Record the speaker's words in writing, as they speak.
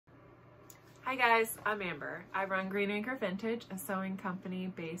Hi guys, I'm Amber. I run Green Acre Vintage, a sewing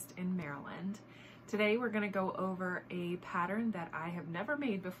company based in Maryland. Today we're going to go over a pattern that I have never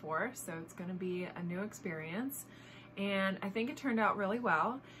made before, so it's going to be a new experience, and I think it turned out really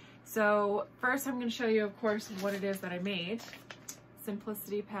well. So first I'm going to show you, of course, what it is that I made.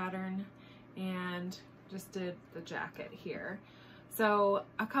 Simplicity pattern, and just did the jacket here. So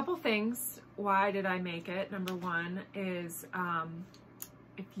a couple things, why did I make it? Number one is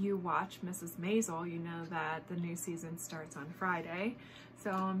if you watch Mrs. Maisel, you know that the new season starts on Friday. So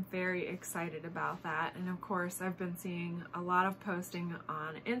I'm very excited about that. And of course, I've been seeing a lot of posting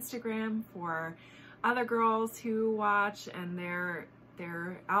on Instagram for other girls who watch and their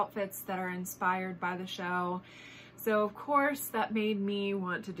outfits that are inspired by the show. So of course, that made me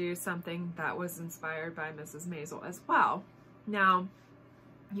want to do something that was inspired by Mrs. Maisel as well. Now,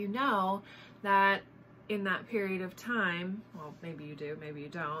 you know that in that period of time, well, maybe you do, maybe you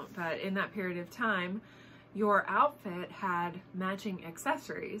don't, but in that period of time, your outfit had matching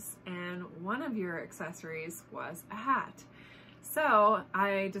accessories, and one of your accessories was a hat. So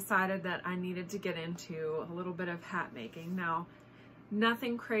I decided that I needed to get into a little bit of hat making. Now,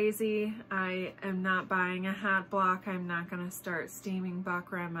 nothing crazy. I am not buying a hat block. I'm not going to start steaming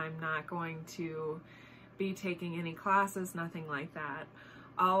buckram. I'm not going to be taking any classes, nothing like that.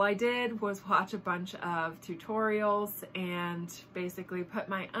 All I did was watch a bunch of tutorials and basically put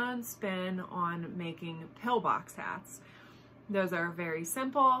my own spin on making pillbox hats. Those are very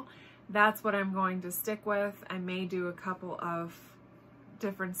simple. That's what I'm going to stick with. I may do a couple of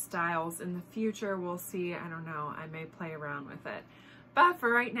different styles in the future. We'll see. I don't know. I may play around with it. But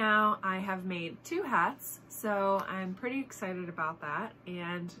for right now, I have made 2 hats, so I'm pretty excited about that.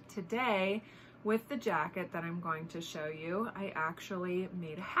 And today, with the jacket that I'm going to show you, I actually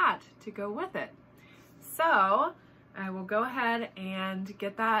made a hat to go with it. So I will go ahead and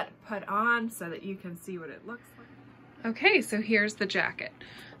get that put on so that you can see what it looks like. Okay, so here's the jacket.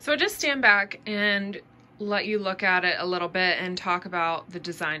 So I'll just stand back and let you look at it a little bit and talk about the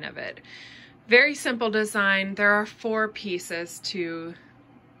design of it. Very simple design. There are 4 pieces to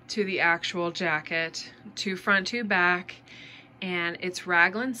the actual jacket, 2 front, 2 back. And it's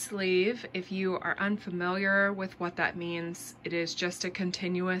raglan sleeve. If you are unfamiliar with what that means, it is just a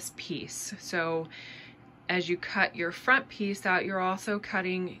continuous piece. So as you cut your front piece out, you're also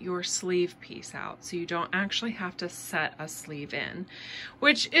cutting your sleeve piece out. So you don't actually have to set a sleeve in,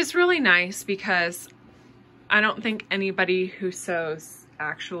 which is really nice because I don't think anybody who sews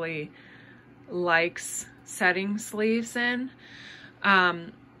actually likes setting sleeves in.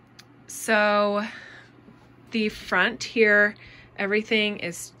 So the front here, everything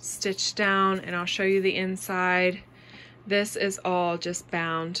is stitched down, and I'll show you the inside. This is all just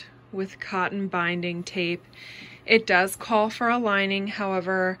bound with cotton binding tape. It does call for a lining,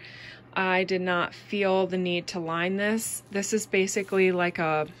 however, I did not feel the need to line this. This is basically like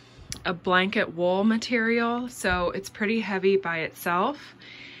a blanket wool material, so it's pretty heavy by itself,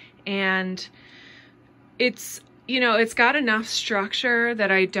 and it's, you know, it's got enough structure that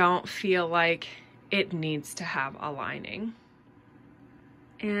I don't feel like it needs to have a lining.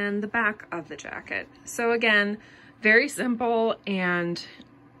 And the back of the jacket. So again, very simple, and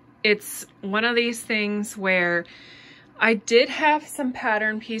it's one of these things where I did have some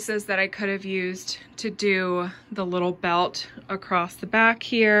pattern pieces that I could have used to do the little belt across the back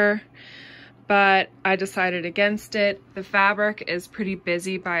here, but I decided against it. The fabric is pretty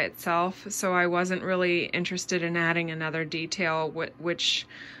busy by itself, so I wasn't really interested in adding another detail, which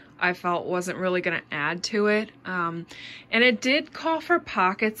I felt wasn't really going to add to it. And it did call for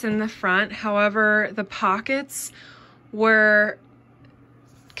pockets in the front. However, the pockets were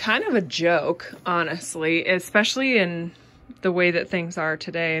kind of a joke, honestly, especially in the way that things are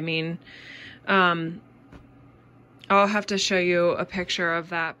today. I mean, I'll have to show you a picture of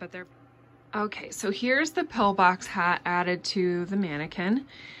that, but they're... Okay, so here's the pillbox hat added to the mannequin.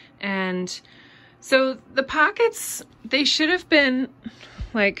 And so the pockets, they should have been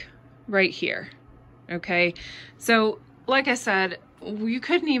like right here. Okay, so like I said, you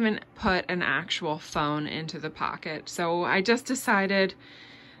couldn't even put an actual phone into the pocket. So I just decided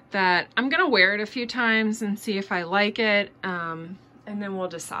that I'm gonna wear it a few times and see if I like it, and then we'll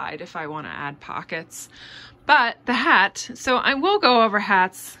decide if I want to add pockets. But the hat, so I will go over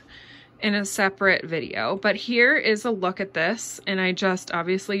hats in a separate video, but here is a look at this, and I just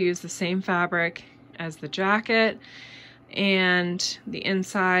obviously use the same fabric as the jacket, and the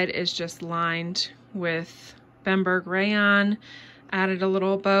inside is just lined with Bemberg rayon, added a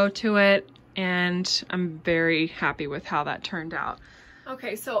little bow to it, and I'm very happy with how that turned out.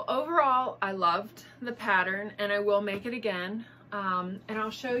 Okay, so overall I loved the pattern, and I will make it again. And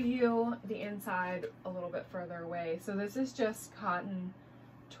I'll show you the inside a little bit further away. So this is just cotton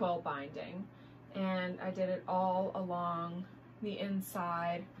twill binding, and I did it all along the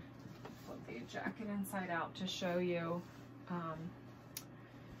inside. Flip the jacket inside out to show you.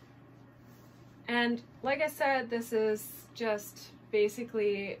 And like I said, this is just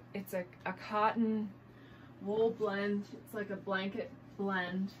basically, it's a cotton wool blend. It's like a blanket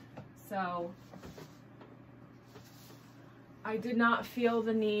blend. So I did not feel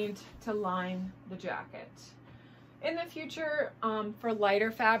the need to line the jacket. In the future, for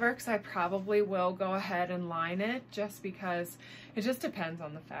lighter fabrics, I probably will go ahead and line it, just because it just depends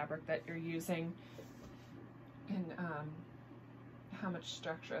on the fabric that you're using and how much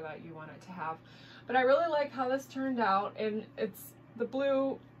structure that you want it to have. But I really like how this turned out, and it's the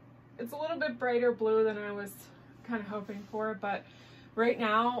blue, it's a little bit brighter blue than I was kind of hoping for, but right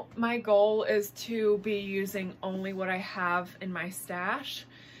now my goal is to be using only what I have in my stash.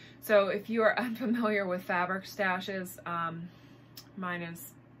 So if you are unfamiliar with fabric stashes, mine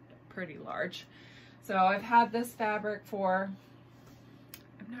is pretty large. So I've had this fabric for,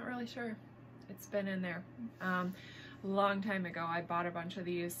 I'm not really sure, it's been in there. A long time ago, I bought a bunch of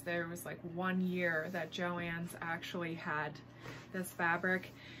these. There was like 1 year that Joann's actually had this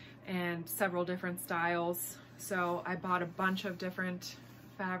fabric and several different styles. So I bought a bunch of different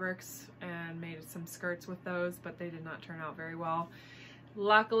fabrics and made some skirts with those, but they did not turn out very well.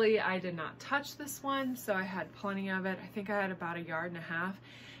 Luckily, I did not touch this one, so I had plenty of it. I think I had about 1.5 yards,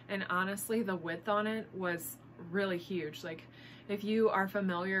 and honestly, the width on it was really huge. Like, if you are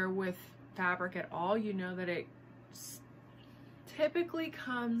familiar with fabric at all, you know that it typically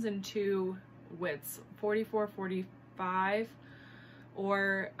comes in 2 widths, 44, 45,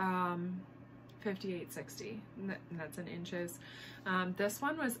 or 58, 60, and that's in inches. This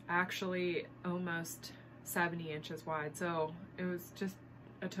one was actually almost 70 inches wide, so it was just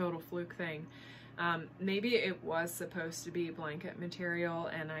a total fluke thing. Maybe it was supposed to be blanket material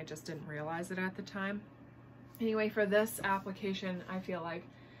and I just didn't realize it at the time. Anyway, for this application, I feel like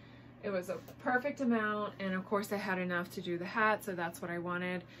it was a perfect amount, and of course I had enough to do the hat, so that's what I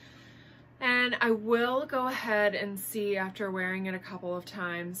wanted. And I will go ahead and see, after wearing it a couple of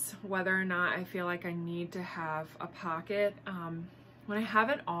times, whether or not I feel like I need to have a pocket. When I have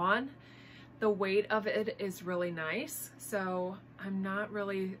it on, the weight of it is really nice, so I'm not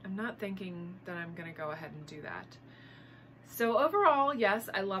thinking that I'm gonna go ahead and do that. So overall, yes,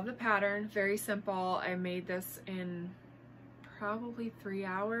 I love the pattern. Very simple. I made this in probably 3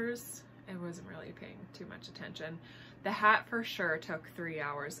 hours. I wasn't really paying too much attention. The hat for sure took 3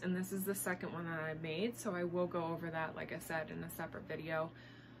 hours, and this is the second one that I made, so I will go over that, like I said, in a separate video.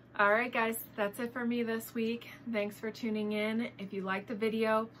 Alright guys, that's it for me this week. Thanks for tuning in. If you liked the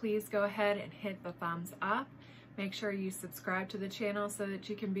video, please go ahead and hit the thumbs up. Make sure you subscribe to the channel so that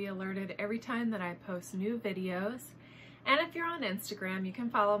you can be alerted every time that I post new videos. And if you're on Instagram, you can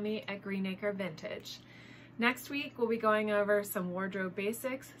follow me at Greenacre Vintage. Next week, we'll be going over some wardrobe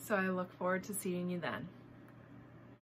basics, so I look forward to seeing you then.